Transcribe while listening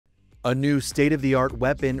A new state-of-the-art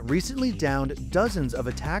weapon recently downed dozens of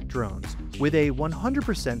attack drones with a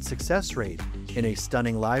 100% success rate in a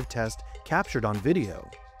stunning live test captured on video.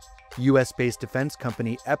 US-based defense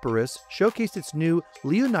company Epirus showcased its new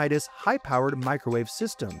Leonidas high-powered microwave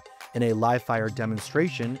system in a live-fire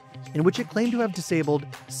demonstration in which it claimed to have disabled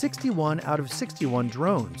 61 out of 61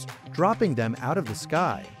 drones, dropping them out of the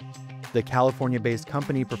sky. The California-based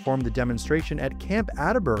company performed the demonstration at Camp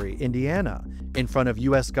Atterbury, Indiana, in front of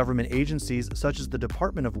U.S. government agencies such as the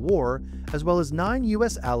Department of War, as well as 9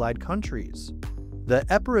 U.S. allied countries. The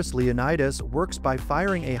Epirus Leonidas works by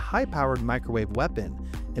firing a high-powered microwave weapon,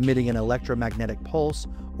 emitting an electromagnetic pulse,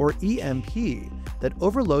 or EMP, that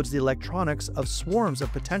overloads the electronics of swarms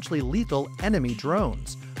of potentially lethal enemy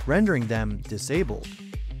drones, rendering them disabled.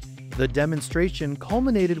 The demonstration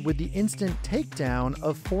culminated with the instant takedown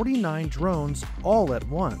of 49 drones all at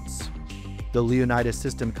once. The Leonidas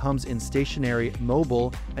system comes in stationary,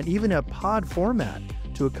 mobile, and even a pod format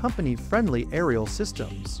to accompany friendly aerial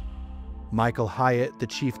systems. Michael Hyatt, the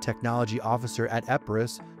Chief Technology Officer at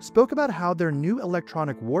Epirus, spoke about how their new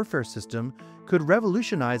electronic warfare system could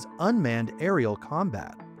revolutionize unmanned aerial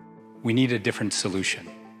combat. We need a different solution.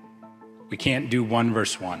 We can't do one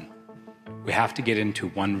versus one. We have to get into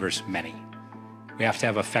one versus many. We have to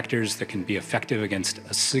have effectors that can be effective against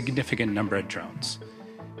a significant number of drones.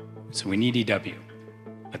 So we need EW,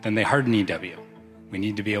 but then they harden EW. We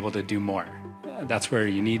need to be able to do more. That's where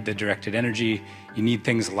you need the directed energy. You need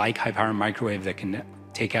things like high-power microwave that can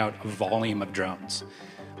take out a volume of drones.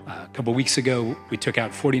 A couple weeks ago, we took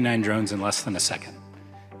out 49 drones in less than a second.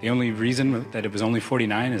 The only reason that it was only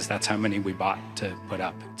 49 is that's how many we bought to put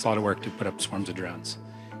up. It's a lot of work to put up swarms of drones,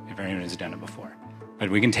 if anyone has done it before. But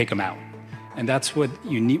we can take them out. And that's what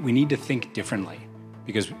you need. We need to think differently,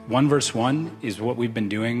 because one versus one is what we've been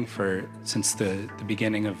doing since the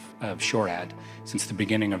beginning of SHORAD, since the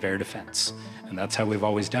beginning of air defense. And that's how we've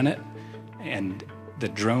always done it. And the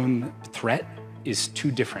drone threat is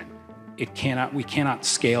too different. We cannot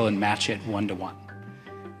scale and match it one-to-one.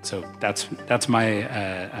 So that's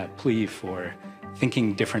my plea for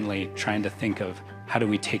thinking differently, trying to think of how do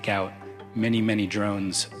we take out many, many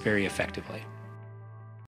drones very effectively.